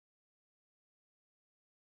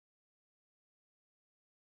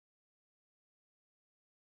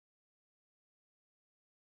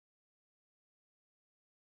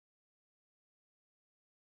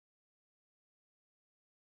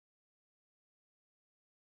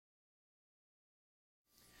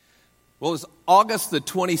Well, it was August the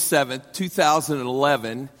 27th,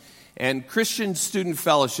 2011, and Christian Student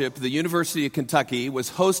Fellowship, the University of Kentucky, was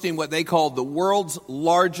hosting what they called the world's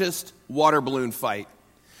largest water balloon fight.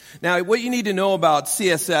 Now, what you need to know about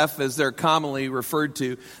CSF, as they're commonly referred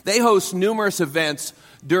to, they host numerous events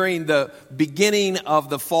during the beginning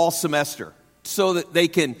of the fall semester so that they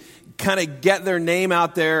can kind of get their name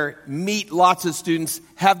out there, meet lots of students,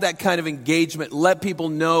 have that kind of engagement, let people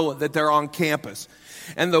know that they're on campus.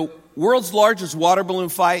 And the world's largest water balloon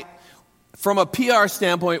fight, from a PR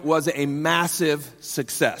standpoint, was a massive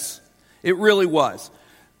success. It really was.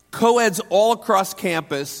 Co-eds all across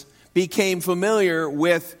campus became familiar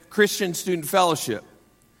with Christian Student Fellowship.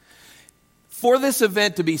 For this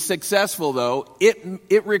event to be successful, though,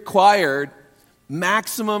 it required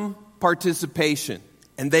maximum participation,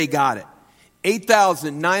 and they got it.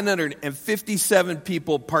 8,957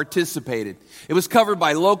 people participated. It was covered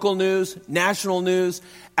by local news, national news,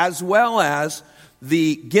 as well as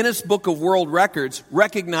the Guinness Book of World Records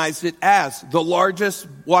recognized it as the largest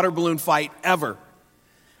water balloon fight ever.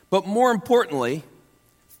 But more importantly,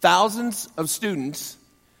 thousands of students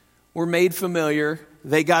were made familiar.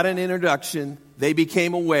 They got an introduction. They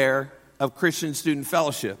became aware of Christian Student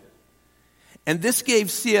Fellowship. And this gave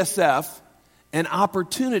CSF an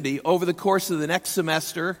opportunity over the course of the next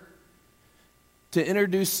semester to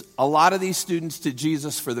introduce a lot of these students to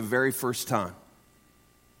Jesus for the very first time.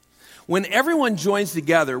 When everyone joins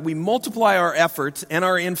together, we multiply our efforts and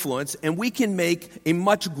our influence, and we can make a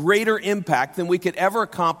much greater impact than we could ever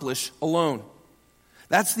accomplish alone.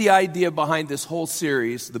 That's the idea behind this whole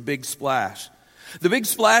series, The Big Splash. The Big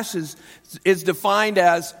Splash is defined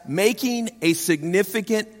as making a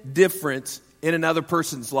significant difference in another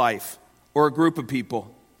person's life or a group of people.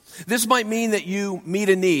 This might mean that you meet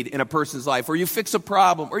a need in a person's life, or you fix a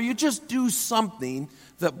problem, or you just do something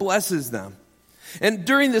that blesses them. And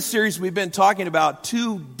during this series, we've been talking about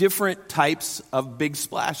two different types of big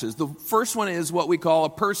splashes. The first one is what we call a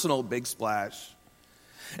personal big splash.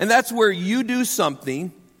 And that's where you do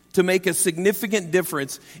something to make a significant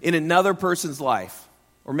difference in another person's life,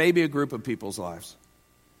 or maybe a group of people's lives.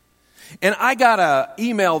 And I got an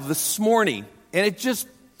email this morning, and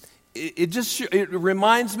it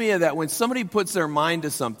reminds me of that when somebody puts their mind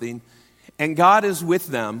to something and God is with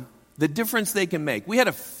them, the difference they can make. We had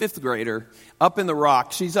a fifth grader up in the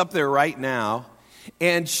Rock. She's up there right now.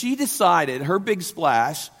 And she decided her big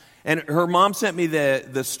splash, and her mom sent me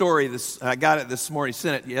the story. I got it this morning,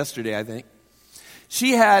 sent it yesterday, I think.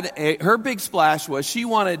 Her big splash was she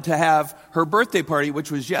wanted to have her birthday party, which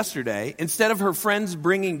was yesterday, instead of her friends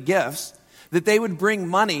bringing gifts, that they would bring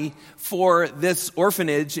money for this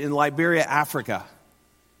orphanage in Liberia, Africa.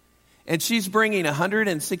 And she's bringing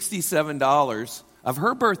 $167 of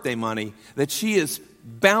her birthday money that she is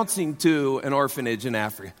bouncing to an orphanage in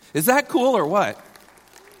Africa. Is that cool or what?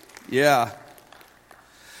 Yeah.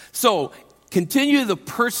 So, continue the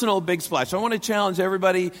personal big splash. I want to challenge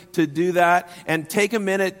everybody to do that and take a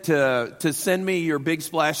minute to send me your big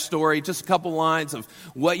splash story, just a couple lines of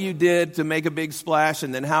what you did to make a big splash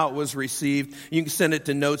and then how it was received. You can send it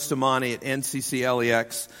to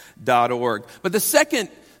notes@ncclex.org. But the second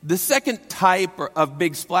type of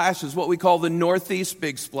big splash is what we call the Northeast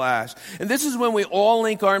Big Splash. And this is when we all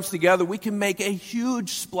link arms together. We can make a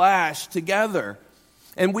huge splash together.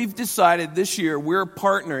 And we've decided this year we're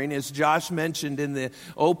partnering, as Josh mentioned in the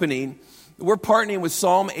opening, we're partnering with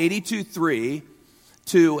Psalm 82:3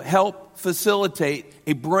 to help facilitate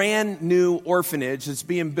a brand new orphanage that's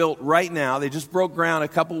being built right now. They just broke ground a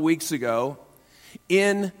couple weeks ago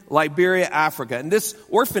in Liberia, Africa. And this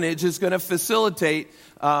orphanage is going to facilitate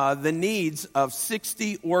the needs of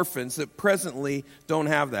 60 orphans that presently don't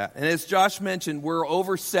have that. And as Josh mentioned, we're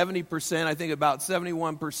over 70%, I think about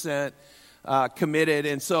 71%. Committed.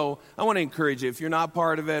 And so I want to encourage you, if you're not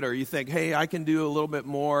part of it or you think, hey, I can do a little bit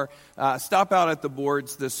more, stop out at the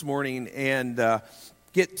boards this morning and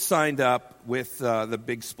get signed up with the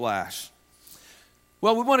Big Splash.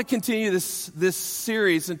 Well, we want to continue this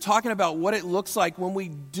series and talking about what it looks like when we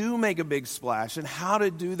do make a big splash and how to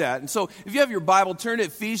do that. And so if you have your Bible, turn to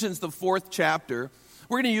Ephesians, the 4th chapter.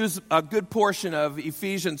 We're going to use a good portion of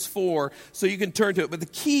Ephesians 4 so you can turn to it. But the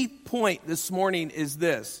key point this morning is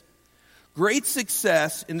this. Great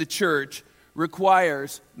success in the church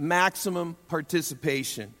requires maximum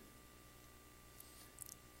participation.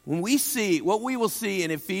 What we will see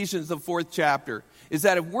in Ephesians, the 4th chapter, is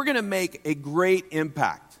that if we're going to make a great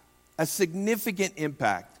impact, a significant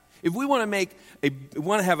impact, if we want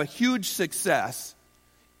to have a huge success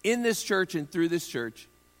in this church and through this church,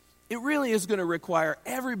 it really is going to require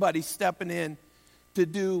everybody stepping in to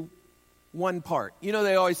do one part. You know,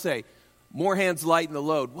 they always say, More hands lighten the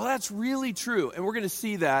load. Well, that's really true. And we're going to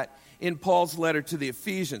see that in Paul's letter to the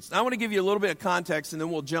Ephesians. Now, I want to give you a little bit of context, and then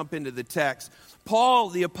we'll jump into the text. Paul,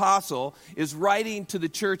 the apostle, is writing to the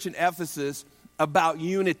church in Ephesus about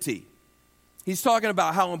unity. He's talking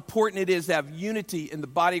about how important it is to have unity in the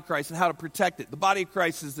body of Christ and how to protect it. The body of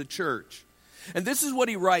Christ is the church. And this is what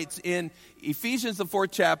he writes in Ephesians, the 4th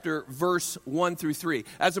chapter, verse 1 through 3.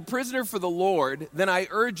 As a prisoner for the Lord, then I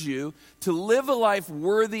urge you to live a life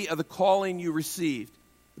worthy of the calling you received.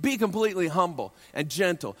 Be completely humble and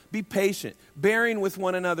gentle. Be patient, bearing with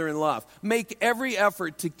one another in love. Make every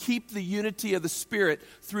effort to keep the unity of the Spirit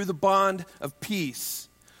through the bond of peace.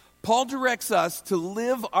 Paul directs us to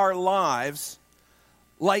live our lives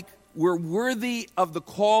like we're worthy of the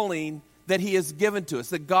calling that he has given to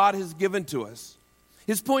us, that God has given to us.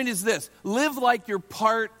 His point is this: live like you're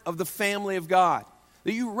part of the family of God,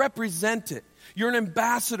 that you represent it. You're an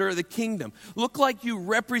ambassador of the kingdom. Look like you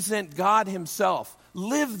represent God himself.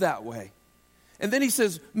 Live that way. And then he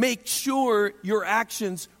says, make sure your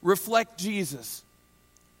actions reflect Jesus.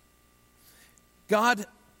 God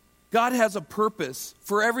has a purpose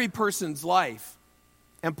for every person's life.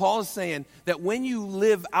 And Paul is saying that when you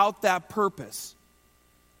live out that purpose,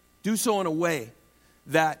 do so in a way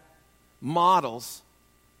that models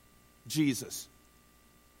Jesus.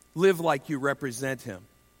 Live like you represent him.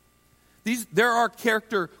 There are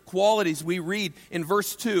character qualities we read in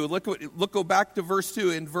verse 2. Go back to verse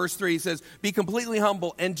 2. In verse 3, he says, be completely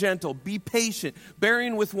humble and gentle. Be patient,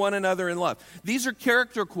 bearing with one another in love. These are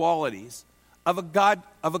character qualities of a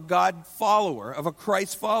God follower, of a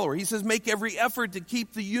Christ follower. He says, make every effort to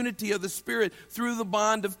keep the unity of the Spirit through the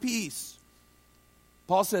bond of peace.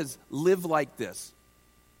 Paul says, live like this,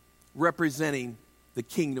 representing the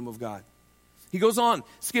kingdom of God. He goes on,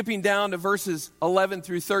 skipping down to verses 11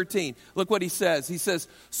 through 13. Look what he says. He says,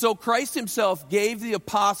 so Christ himself gave the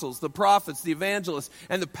apostles, the prophets, the evangelists,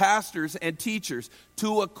 and the pastors and teachers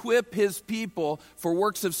to equip his people for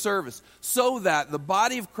works of service, so that the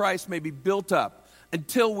body of Christ may be built up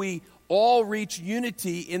until we all reach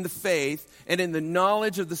unity in the faith and in the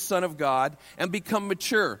knowledge of the Son of God and become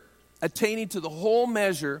mature, attaining to the whole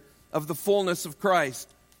measure of the fullness of Christ.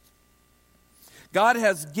 God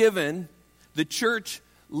has given the church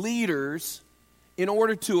leaders in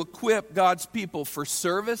order to equip God's people for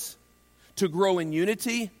service, to grow in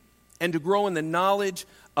unity, and to grow in the knowledge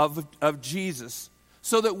of Jesus,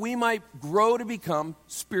 so that we might grow to become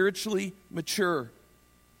spiritually mature.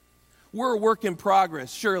 We're a work in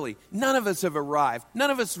progress, surely. None of us have arrived.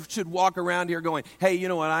 None of us should walk around here going, hey, you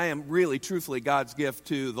know what, I am really, truthfully God's gift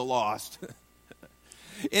to the lost.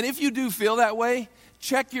 And if you do feel that way,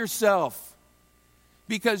 check yourself.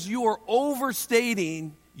 Because you are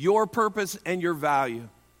overstating your purpose and your value.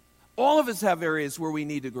 All of us have areas where we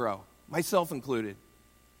need to grow, myself included.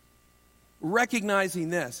 Recognizing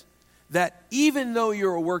this, that even though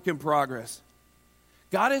you're a work in progress,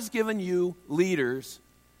 God has given you leaders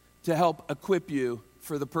to help equip you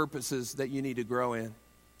for the purposes that you need to grow in.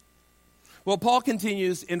 Well, Paul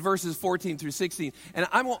continues in verses 14 through 16, and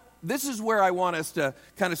this is where I want us to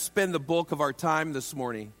kind of spend the bulk of our time this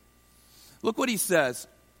morning. Look what he says.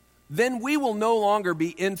 Then we will no longer be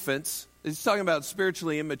infants. He's talking about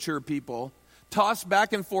spiritually immature people, tossed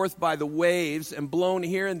back and forth by the waves and blown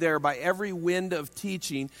here and there by every wind of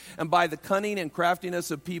teaching and by the cunning and craftiness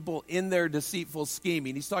of people in their deceitful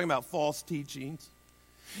scheming. He's talking about false teachings.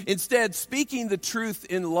 Instead, speaking the truth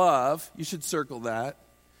in love, you should circle that,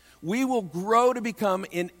 we will grow to become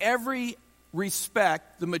in every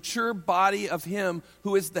respect the mature body of him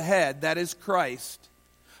who is the head, that is Christ.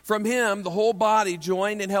 From him, the whole body,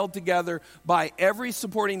 joined and held together by every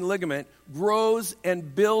supporting ligament, grows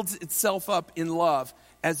and builds itself up in love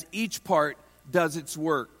as each part does its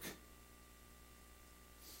work.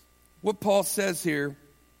 What Paul says here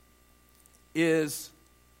is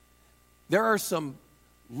there are some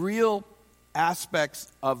real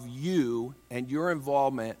aspects of you and your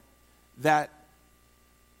involvement that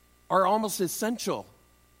are almost essential.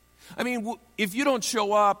 I mean, if you don't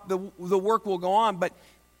show up, the work will go on, but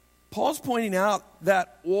Paul's pointing out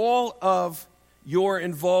that all of your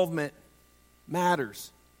involvement matters.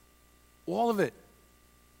 All of it.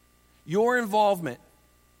 Your involvement,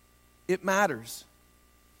 it matters.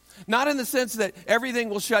 Not in the sense that everything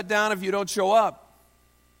will shut down if you don't show up,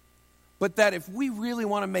 but that if we really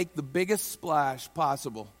want to make the biggest splash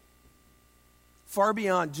possible, far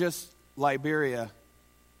beyond just Liberia,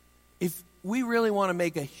 if we really want to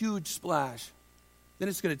make a huge splash, then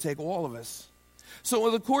it's going to take all of us. So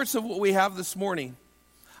in the course of what we have this morning,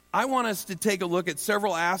 I want us to take a look at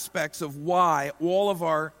several aspects of why all of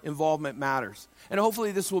our involvement matters. And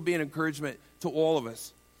hopefully this will be an encouragement to all of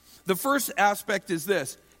us. The first aspect is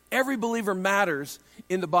this: every believer matters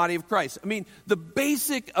in the body of Christ. I mean, the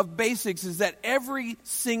basic of basics is that every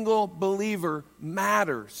single believer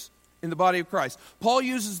matters in the body of Christ. Paul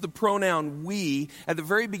uses the pronoun we at the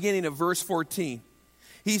very beginning of verse 14.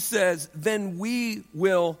 He says, then we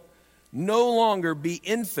will no longer be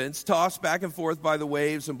infants, tossed back and forth by the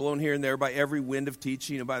waves and blown here and there by every wind of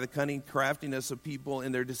teaching and by the cunning craftiness of people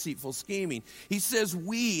in their deceitful scheming. He says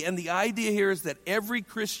we, and the idea here is that every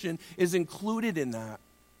Christian is included in that.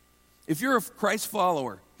 If you're a Christ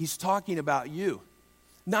follower, he's talking about you.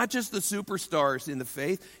 Not just the superstars in the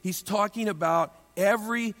faith, he's talking about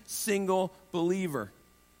every single believer.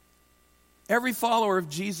 Every follower of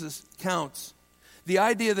Jesus counts. The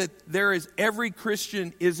idea that every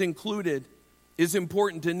Christian is included is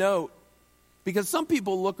important to note, because some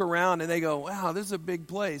people look around and they go, wow, this is a big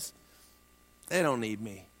place. They don't need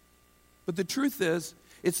me. But the truth is,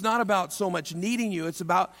 it's not about so much needing you. It's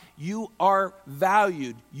about you are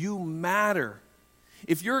valued. You matter.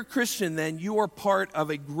 If you're a Christian, then you are part of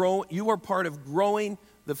growing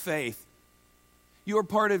the faith. You are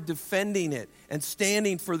part of defending it and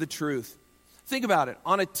standing for the truth. Think about it.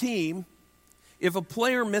 On a team, if a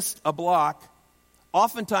player missed a block,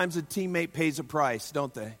 oftentimes a teammate pays a price,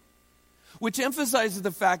 don't they? Which emphasizes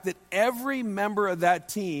the fact that every member of that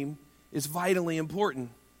team is vitally important.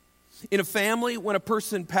 In a family, when a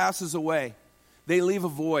person passes away, they leave a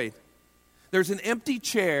void. There's an empty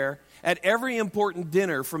chair at every important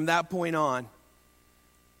dinner from that point on.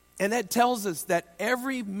 And that tells us that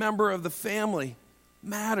every member of the family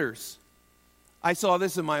matters. I saw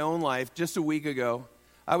this in my own life just a week ago.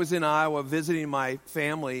 I was in Iowa visiting my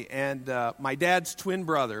family, and my dad's twin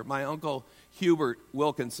brother, my uncle Hubert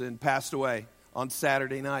Wilkinson, passed away on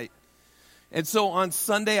Saturday night. And so on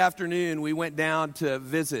Sunday afternoon, we went down to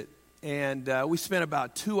visit, and we spent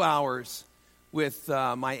about 2 hours with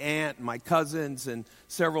my aunt and my cousins and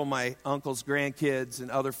several of my uncle's grandkids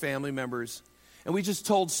and other family members. And we just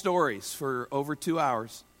told stories for over 2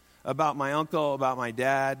 hours about my uncle, about my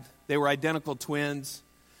dad. They were identical twins,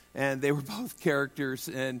 and they were both characters,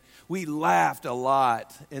 and we laughed a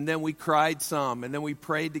lot, and then we cried some, and then we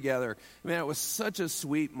prayed together. Man, it was such a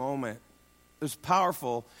sweet moment. It was a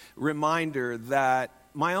powerful reminder that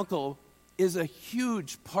my uncle is a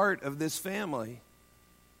huge part of this family.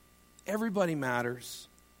 Everybody matters.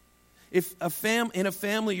 If in a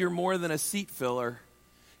family you're more than a seat filler,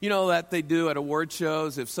 you know that they do at award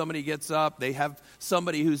shows. If somebody gets up, they have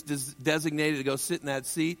somebody who's designated to go sit in that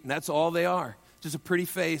seat, and that's all they are. Just a pretty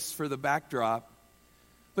face for the backdrop.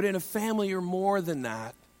 But in a family, you're more than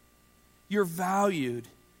that. You're valued.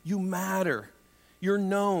 You matter. You're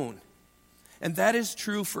known. And that is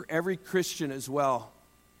true for every Christian as well.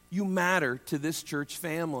 You matter to this church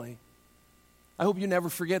family. I hope you never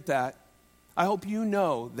forget that. I hope you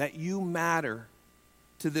know that you matter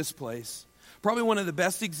to this place. Probably one of the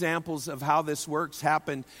best examples of how this works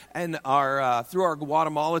happened through our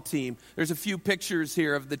Guatemala team. There's a few pictures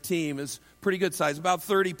here of the team. It's pretty good size. About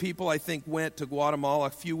 30 people, I think, went to Guatemala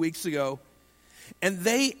a few weeks ago. And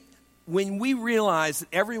when we realize that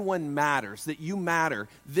everyone matters, that you matter,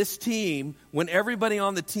 this team, when everybody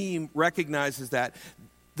on the team recognizes that,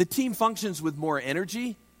 the team functions with more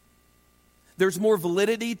energy. There's more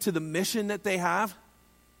validity to the mission that they have.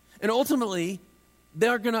 And ultimately,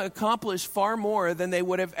 they're going to accomplish far more than they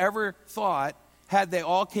would have ever thought had they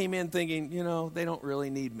all came in thinking, they don't really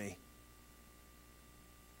need me.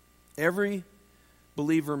 Every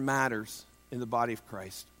believer matters in the body of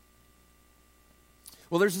Christ.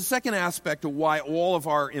 Well, there's a second aspect of why all of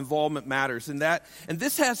our involvement matters, and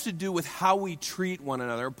this has to do with how we treat one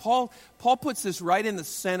another. Paul puts this right in the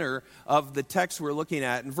center of the text we're looking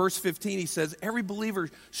at. In verse 15, he says, every believer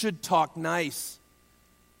should talk nice.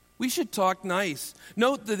 We should talk nice.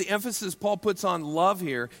 Note that the emphasis Paul puts on love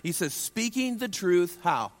here. He says, speaking the truth,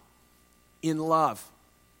 how? In love.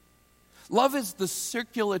 Love is the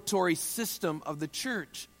circulatory system of the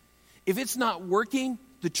church. If it's not working,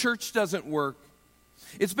 the church doesn't work.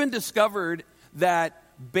 It's been discovered that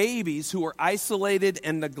babies who are isolated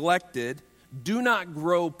and neglected do not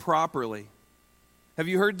grow properly. Have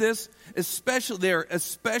you heard this? They're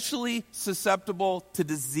especially susceptible to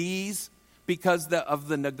disease because of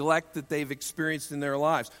the neglect that they've experienced in their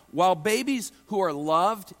lives. While babies who are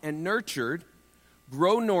loved and nurtured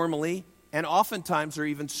grow normally and oftentimes are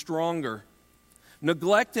even stronger.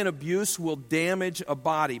 Neglect and abuse will damage a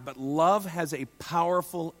body, but love has a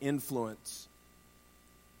powerful influence.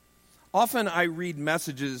 Often I read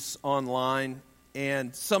messages online,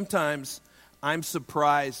 and sometimes I'm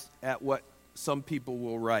surprised at what some people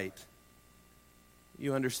will write.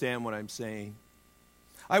 You understand what I'm saying?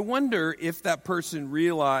 I wonder if that person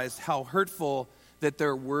realized how hurtful that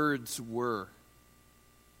their words were.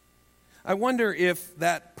 I wonder if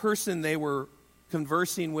that person they were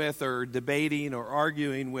conversing with or debating or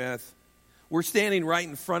arguing with were standing right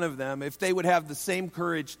in front of them, if they would have the same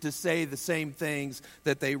courage to say the same things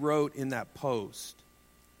that they wrote in that post.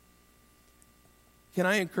 Can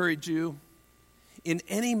I encourage you? In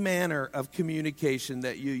any manner of communication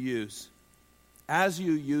that you use, as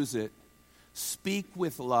you use it, speak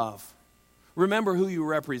with love. Remember who you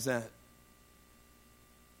represent.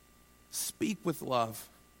 Speak with love.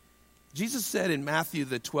 Jesus said in Matthew,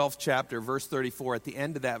 the 12th chapter, verse 34, at the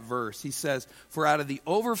end of that verse, he says, "For out of the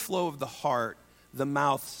overflow of the heart, the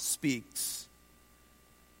mouth speaks."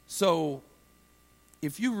 So,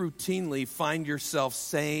 if you routinely find yourself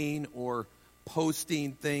saying or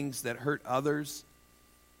posting things that hurt others,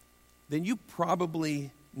 then you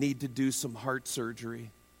probably need to do some heart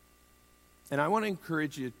surgery. And I want to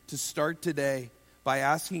encourage you to start today by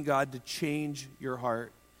asking God to change your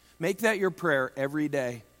heart. Make that your prayer every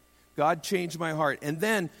day. God, change my heart. And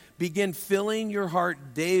then begin filling your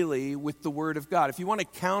heart daily with the Word of God. If you want to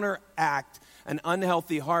counteract an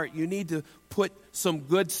unhealthy heart, you need to put some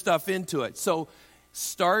good stuff into it. So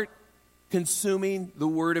start consuming the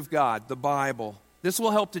Word of God, the Bible. This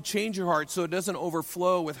will help to change your heart so it doesn't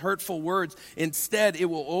overflow with hurtful words. Instead, it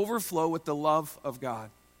will overflow with the love of God.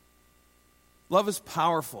 Love is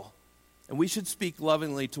powerful, and we should speak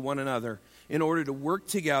lovingly to one another in order to work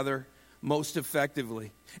together most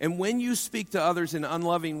effectively. And when you speak to others in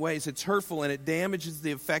unloving ways, it's hurtful and it damages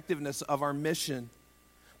the effectiveness of our mission.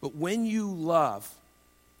 But when you love,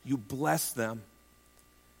 you bless them.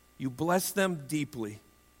 You bless them deeply,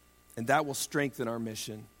 and that will strengthen our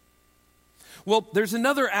mission. Well, there's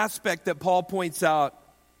another aspect that Paul points out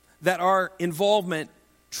that our involvement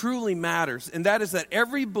truly matters, and that is that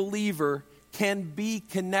every believer can be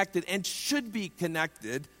connected and should be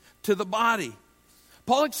connected to the body.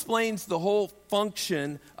 Paul explains the whole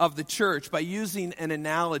function of the church by using an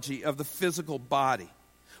analogy of the physical body.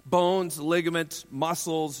 Bones, ligaments,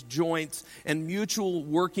 muscles, joints, and mutual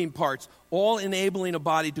working parts, all enabling a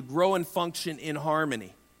body to grow and function in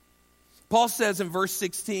harmony. Paul says in verse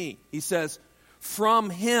 16, he says, from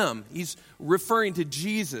him, he's referring to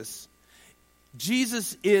Jesus.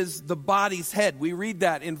 Jesus is the body's head. We read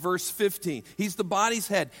that in verse 15. He's the body's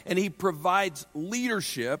head, and he provides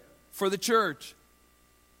leadership for the church.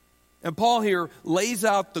 And Paul here lays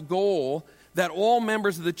out the goal that all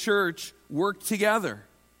members of the church work together.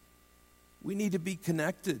 We need to be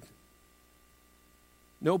connected.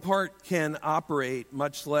 No part can operate,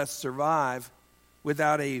 much less survive,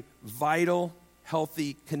 without a vital,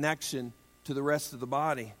 healthy connection to the rest of the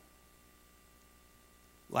body.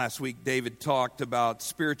 Last week, David talked about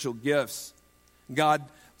spiritual gifts. God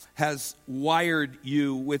has wired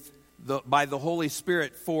you by the Holy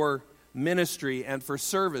Spirit for ministry and for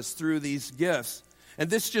service through these gifts. And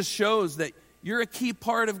this just shows that you're a key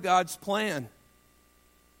part of God's plan.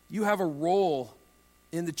 You have a role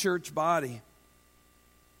in the church body.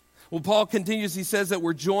 Well, Paul continues, he says that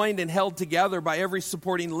we're joined and held together by every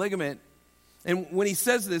supporting ligament. And when he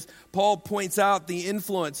says this, Paul points out the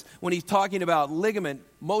influence when he's talking about ligament.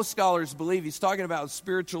 Most scholars believe he's talking about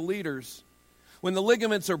spiritual leaders. When the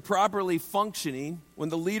ligaments are properly functioning, when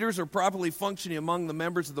the leaders are properly functioning among the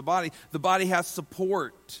members of the body has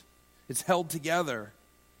support. It's held together.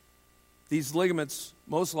 These ligaments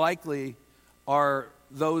most likely are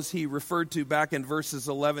those he referred to back in verses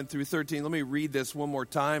 11 through 13. Let me read this one more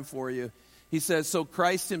time for you. He says, so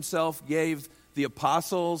Christ himself gave the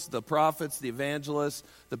apostles, the prophets, the evangelists,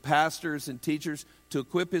 the pastors and teachers to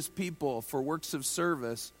equip his people for works of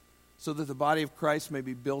service so that the body of Christ may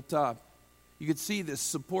be built up. You can see this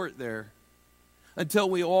support there. Until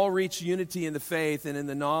we all reach unity in the faith and in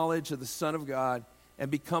the knowledge of the Son of God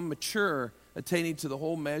and become mature, attaining to the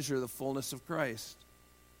whole measure of the fullness of Christ.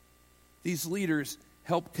 These leaders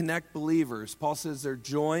help connect believers. Paul says they're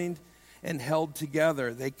joined and held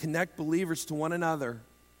together. They connect believers to one another.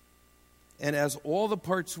 And as all the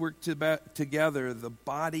parts work together, the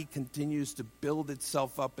body continues to build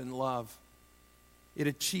itself up in love. It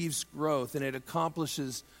achieves growth and it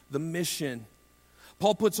accomplishes the mission.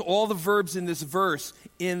 Paul puts all the verbs in this verse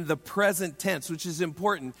in the present tense, which is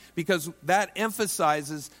important because that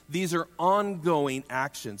emphasizes these are ongoing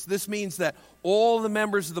actions. This means that all the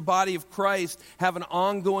members of the body of Christ have an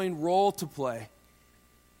ongoing role to play.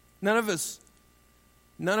 None of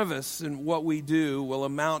us in what we do will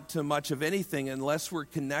amount to much of anything unless we're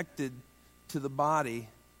connected to the body,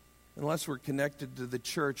 unless we're connected to the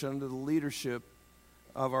church under the leadership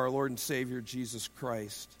of our Lord and Savior, Jesus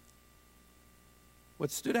Christ.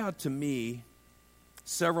 What stood out to me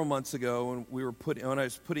several months ago when I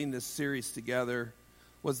was putting this series together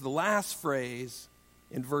was the last phrase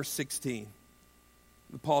in verse 16.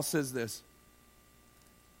 Paul says this,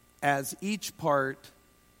 as each part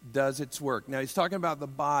does its work. Now he's talking about the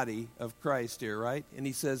body of Christ here, right? And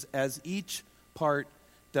he says, as each part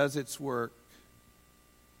does its work.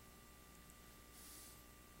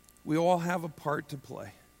 We all have a part to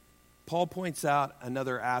play. Paul points out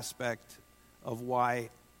another aspect of why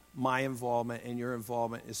my involvement and your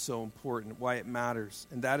involvement is so important, why it matters.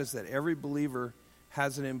 And that is that every believer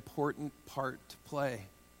has an important part to play.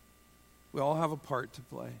 We all have a part to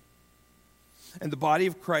play. And the body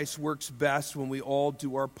of Christ works best when we all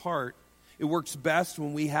do our part. It works best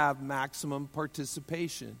when we have maximum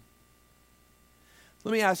participation.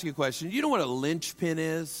 Let me ask you a question. Do you know what a linchpin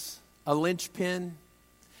is? A linchpin?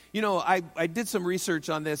 You know, I did some research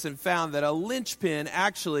on this and found that a linchpin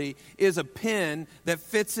actually is a pin that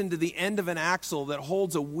fits into the end of an axle that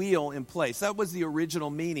holds a wheel in place. That was the original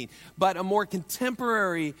meaning. But a more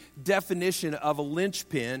contemporary definition of a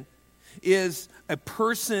linchpin is a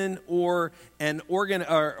person or an organ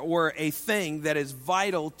or a thing that is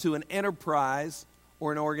vital to an enterprise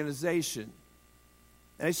or an organization.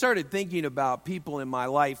 And I started thinking about people in my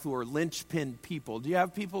life who are linchpin people. Do you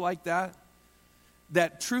have people like that?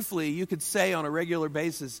 That truthfully you could say on a regular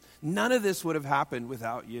basis, none of this would have happened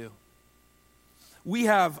without you.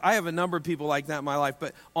 I have a number of people like that in my life,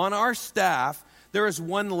 but on our staff, there is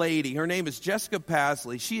one lady. Her name is Jessica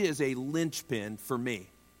Pasley. She is a linchpin for me.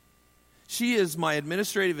 She is my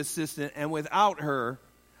administrative assistant, and without her,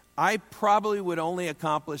 I probably would only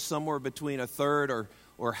accomplish somewhere between a third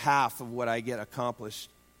or half of what I get accomplished.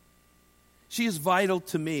 She is vital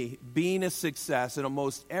to me, being a success in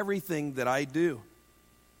almost everything that I do.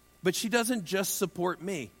 But she doesn't just support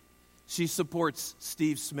me. She supports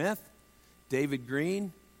Steve Smith, David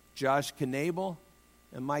Green, Josh Knable,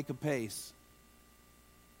 and Micah Pace.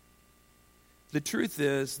 The truth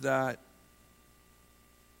is that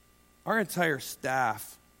our entire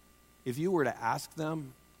staff, if you were to ask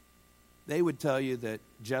them, they would tell you that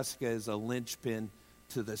Jessica is a linchpin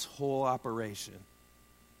to this whole operation.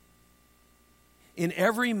 In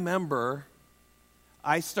every member,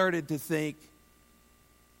 I started to think,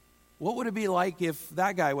 what would it be like if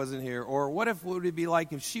that guy wasn't here? Or what would it be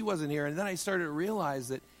like if she wasn't here? And then I started to realize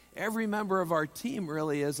that every member of our team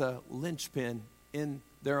really is a linchpin in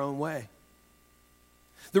their own way.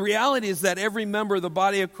 The reality is that every member of the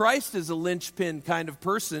body of Christ is a linchpin kind of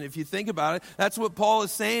person, if you think about it. That's what Paul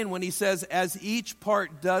is saying when he says, as each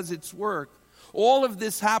part does its work. All of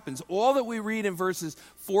this happens. All that we read in verses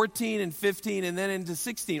 14 and 15 and then into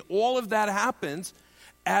 16, all of that happens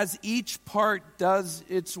as each part does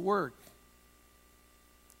its work.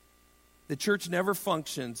 The church never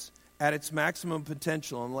functions at its maximum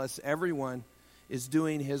potential unless everyone is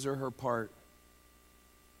doing his or her part.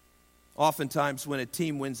 Oftentimes when a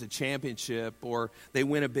team wins a championship or they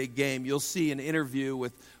win a big game, you'll see an interview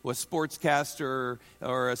with a sportscaster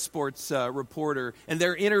or a sports reporter, and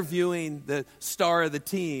they're interviewing the star of the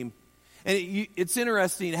team. And it's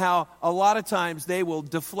interesting how a lot of times they will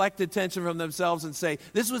deflect attention from themselves and say,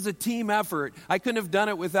 this was a team effort. I couldn't have done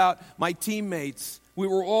it without my teammates. We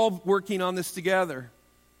were all working on this together.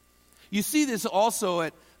 You see this also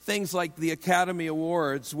at things like the Academy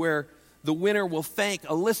Awards, where the winner will thank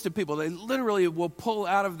a list of people. They literally will pull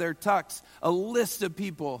out of their tucks a list of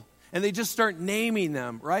people, and they just start naming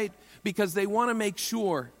them, right? Because they want to make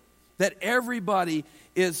sure that everybody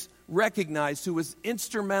is recognized who was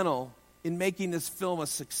instrumental in making this film a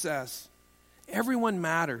success. Everyone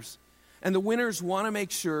matters. And the winners want to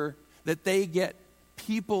make sure that they get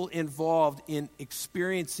people involved in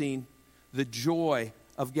experiencing the joy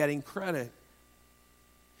of getting credit.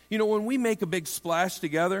 You know, when we make a big splash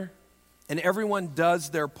together and everyone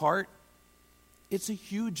does their part, it's a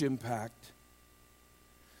huge impact.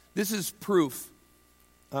 This is proof.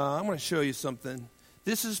 I'm going to show you something.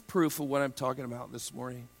 This is proof of what I'm talking about this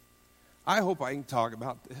morning. I hope I can talk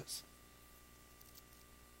about this.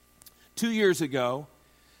 2 years ago,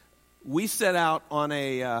 we set out on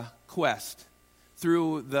a quest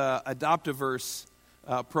through the Adoptiverse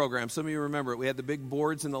program. Some of you remember it. We had the big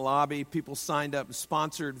boards in the lobby. People signed up and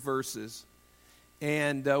sponsored verses.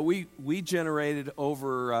 And we generated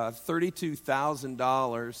over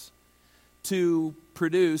 $32,000 to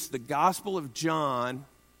produce the Gospel of John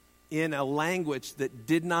in a language that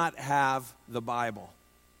did not have the Bible.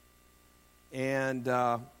 And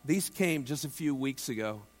these came just a few weeks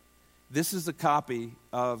ago. This is a copy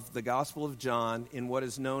of the Gospel of John in what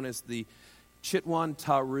is known as the Chitwan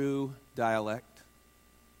Taru dialect.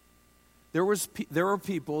 There were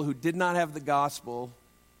people who did not have the gospel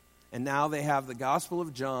And now they have the Gospel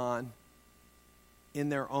of John in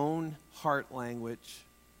their own heart language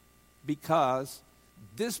because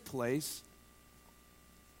this place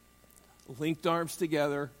linked arms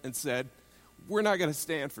together and said, we're not going to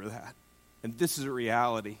stand for that. And this is a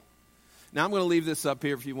reality. Now, I'm going to leave this up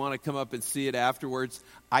here if you want to come up and see it afterwards.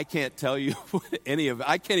 I can't tell you any of it.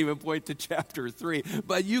 I can't even point to chapter 3.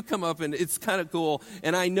 But you come up and it's kind of cool.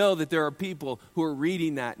 And I know that there are people who are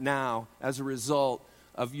reading that now as a result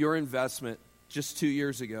of your investment just 2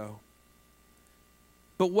 years ago.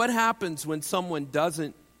 But what happens when someone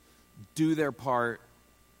doesn't do their part?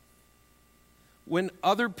 When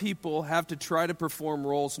other people have to try to perform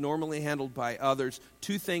roles normally handled by others,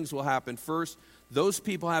 two things will happen. First, those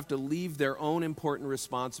people have to leave their own important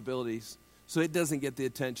responsibilities so it doesn't get the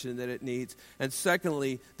attention that it needs. And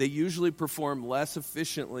secondly, they usually perform less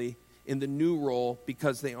efficiently in the new role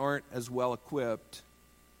because they aren't as well equipped.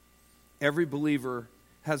 Every believer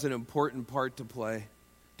has an important part to play.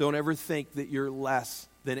 Don't ever think that you're less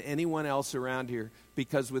than anyone else around here,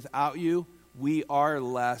 because without you, we are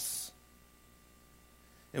less.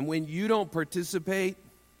 And when you don't participate,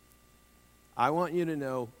 I want you to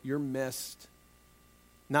know you're missed.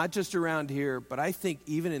 Not just around here, but I think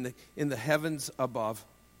even in the heavens above.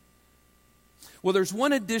 Well, there's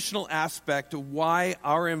one additional aspect of why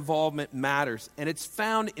our involvement matters, and it's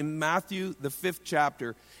found in Matthew, the 5th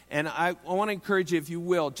chapter. And I want to encourage you, if you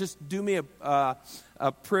will, just do me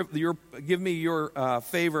give me your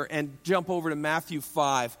favor and jump over to Matthew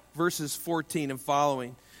 5, verses 14 and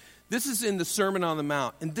following. This is in the Sermon on the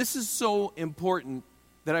Mount, and this is so important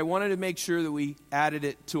that I wanted to make sure that we added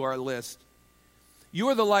it to our list. You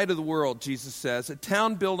are the light of the world, Jesus says. A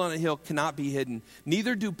town built on a hill cannot be hidden.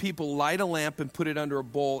 Neither do people light a lamp and put it under a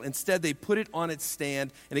bowl. Instead, they put it on its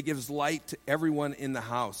stand, and it gives light to everyone in the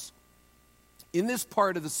house. In this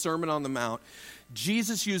part of the Sermon on the Mount,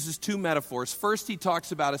 Jesus uses two metaphors. First, he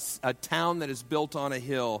talks about a town that is built on a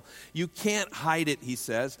hill. You can't hide it, he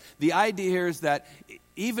says. The idea here is that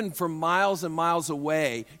even from miles and miles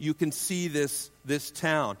away, you can see this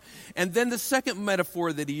town. And then the second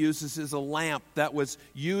metaphor that he uses is a lamp that was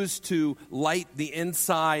used to light the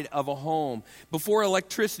inside of a home. Before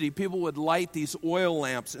electricity, people would light these oil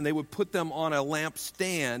lamps, and they would put them on a lamp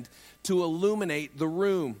stand to illuminate the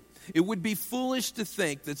room. It would be foolish to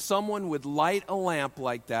think that someone would light a lamp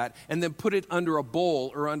like that and then put it under a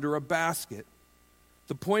bowl or under a basket.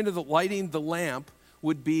 The point of lighting the lamp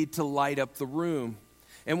would be to light up the room.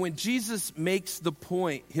 And when Jesus makes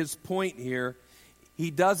his point here,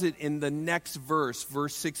 he does it in the next verse,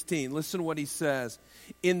 verse 16. Listen to what he says.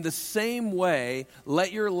 In the same way,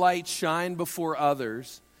 let your light shine before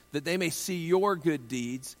others, that they may see your good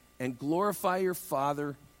deeds and glorify your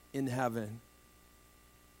Father in heaven.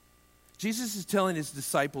 Jesus is telling his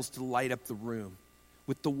disciples to light up the room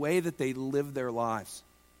with the way that they live their lives.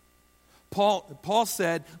 Paul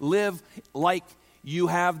said, live like you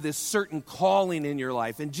have this certain calling in your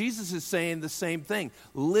life. And Jesus is saying the same thing.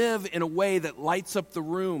 Live in a way that lights up the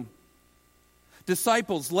room.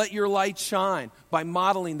 Disciples, let your light shine by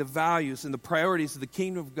modeling the values and the priorities of the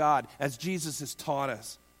kingdom of God as Jesus has taught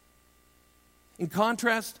us. In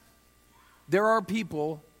contrast, there are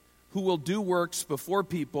people who will do works before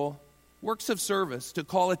people, works of service, to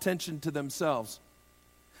call attention to themselves.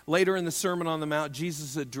 Later in the Sermon on the Mount,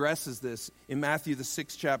 Jesus addresses this. In Matthew, the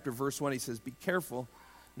 6th chapter, verse 1, he says, be careful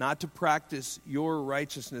not to practice your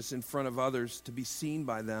righteousness in front of others to be seen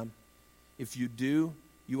by them. If you do,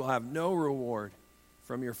 you will have no reward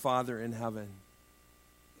from your Father in heaven.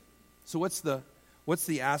 So what's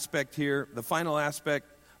the aspect here? The final aspect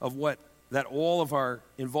of that all of our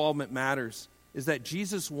involvement matters is that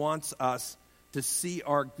Jesus wants us to see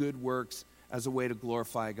our good works as a way to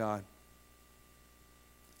glorify God.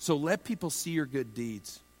 So let people see your good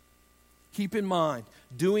deeds. Keep in mind,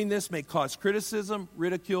 doing this may cause criticism,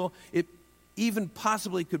 ridicule. It even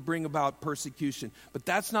possibly could bring about persecution. But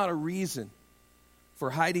that's not a reason for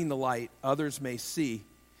hiding the light others may see.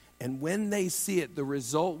 And when they see it, the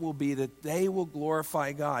result will be that they will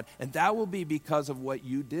glorify God. And that will be because of what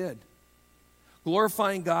you did.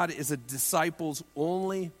 Glorifying God is a disciple's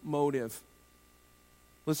only motive.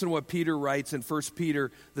 Listen to what Peter writes in 1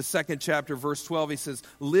 Peter, the 2nd chapter, verse 12. He says,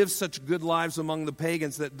 live such good lives among the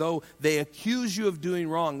pagans that though they accuse you of doing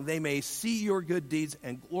wrong, they may see your good deeds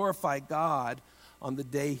and glorify God on the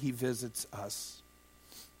day he visits us.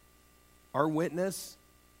 Our witness,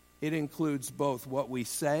 it includes both what we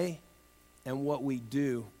say and what we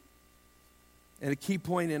do. And a key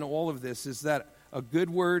point in all of this is that a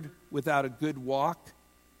good word without a good walk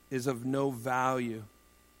is of no value.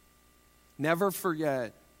 Never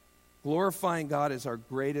forget, glorifying God is our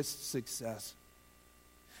greatest success.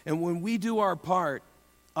 And when we do our part,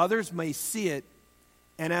 others may see it,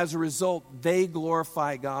 and as a result, they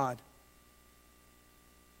glorify God.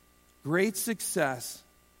 Great success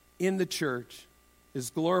in the church is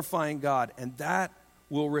glorifying God, and that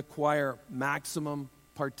will require maximum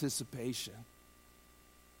participation.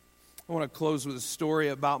 I want to close with a story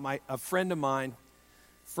about a friend of mine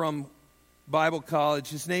from Bible college.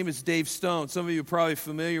 His name is Dave Stone. Some of you are probably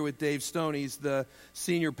familiar with Dave Stone. He's the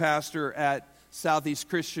senior pastor at Southeast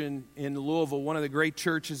Christian in Louisville, one of the great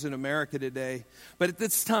churches in America today. But at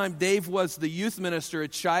this time, Dave was the youth minister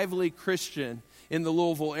at Shively Christian in the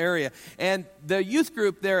Louisville area. And the youth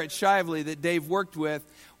group there at Shively that Dave worked with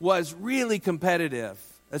was really competitive,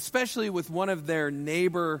 especially with one of their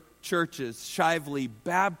neighbor churches, Shively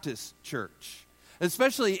Baptist Church,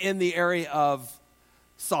 especially in the area of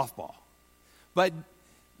softball. But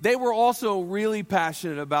they were also really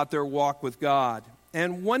passionate about their walk with God.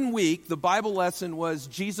 And one week, the Bible lesson was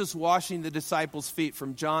Jesus washing the disciples' feet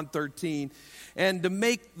from John 13. And to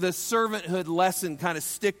make the servanthood lesson kind of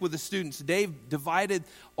stick with the students, Dave divided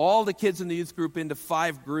all the kids in the youth group into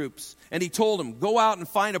 5 groups. And he told them, go out and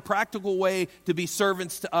find a practical way to be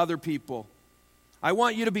servants to other people. I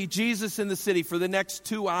want you to be Jesus in the city for the next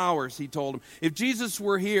 2 hours, he told them. If Jesus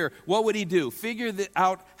were here, what would he do? Figure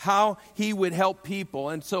out how he would help people.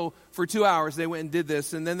 And so for 2 hours, they went and did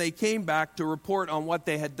this. And then they came back to report on what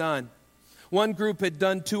they had done. One group had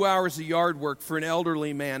done 2 hours of yard work for an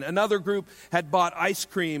elderly man. Another group had bought ice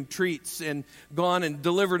cream treats and gone and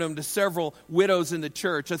delivered them to several widows in the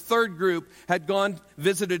church. A third group had gone,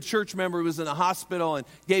 visited a church member who was in the hospital and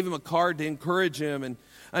gave him a card to encourage him. And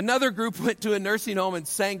another group went to a nursing home and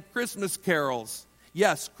sang Christmas carols.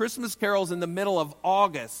 Yes, Christmas carols in the middle of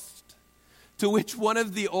August. To which one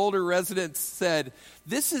of the older residents said,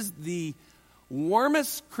 "This is the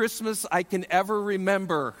warmest Christmas I can ever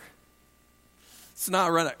remember." It's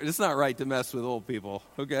not right to mess with old people,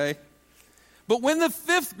 okay? But when the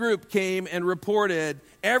 5th group came and reported,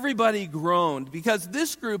 everybody groaned because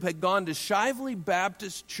this group had gone to Shively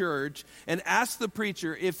Baptist Church and asked the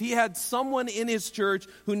preacher if he had someone in his church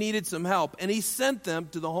who needed some help. And he sent them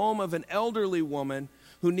to the home of an elderly woman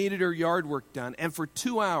who needed her yard work done. And for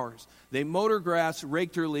 2 hours, they mowed her grass,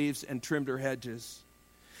 raked her leaves, and trimmed her hedges.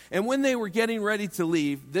 And when they were getting ready to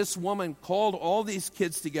leave, this woman called all these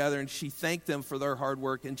kids together and she thanked them for their hard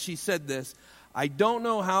work. And she said this, "I don't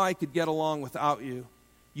know how I could get along without you.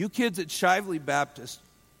 You kids at Shively Baptist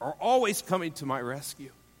are always coming to my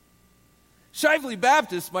rescue." Shively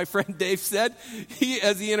Baptist, my friend Dave said,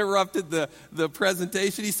 as he interrupted the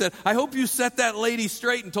presentation, he said, "I hope you set that lady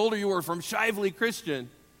straight and told her you were from Shively Christian."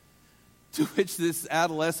 To which this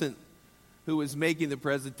adolescent who was making the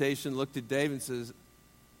presentation looked at Dave and says,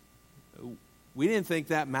 "We didn't think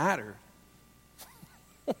that mattered."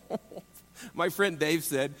 My friend Dave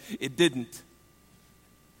said, "It didn't."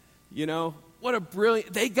 You know, what a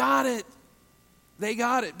brilliant, they got it. They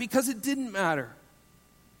got it because it didn't matter.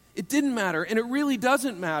 It didn't matter, and it really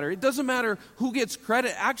doesn't matter. It doesn't matter who gets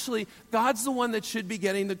credit. Actually, God's the one that should be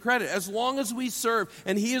getting the credit. As long as we serve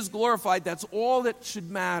and He is glorified, that's all that should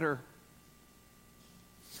matter.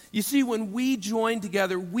 You see, when we join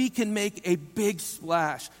together, we can make a big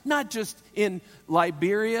splash, not just in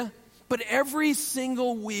Liberia, but every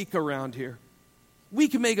single week around here. We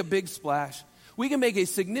can make a big splash. We can make a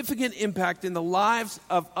significant impact in the lives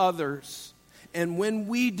of others. And when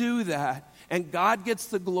we do that, and God gets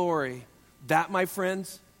the glory, that, my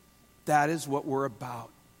friends, that is what we're about.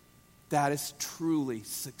 That is truly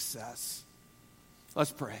success.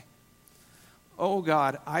 Let's pray. Oh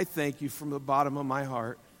God, I thank you from the bottom of my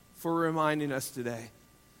heart for reminding us today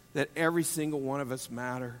that every single one of us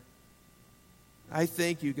matter. I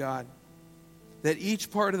thank you, God, that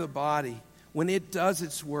each part of the body, when it does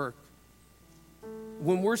its work,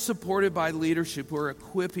 when we're supported by leadership who are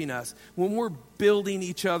equipping us, when we're building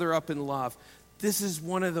each other up in love, this is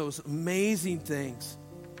one of those amazing things.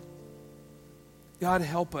 God,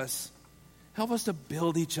 help us. Help us to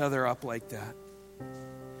build each other up like that.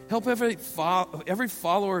 Help every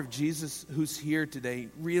follower of Jesus who's here today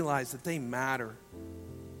realize that they matter.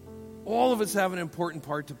 All of us have an important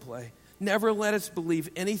part to play. Never let us believe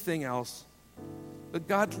anything else. But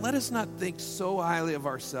God, let us not think so highly of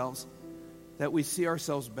ourselves that we see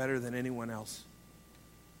ourselves better than anyone else.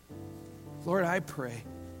 Lord, I pray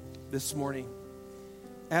this morning,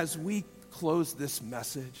 as we close this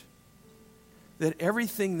message, that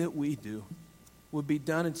everything that we do would be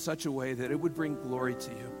done in such a way that it would bring glory to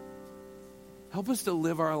you. Help us to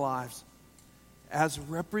live our lives as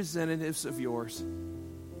representatives of yours,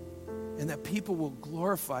 and that people will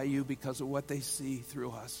glorify you because of what they see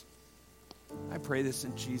through us. I pray this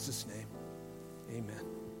in Jesus' name.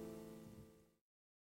 Amen.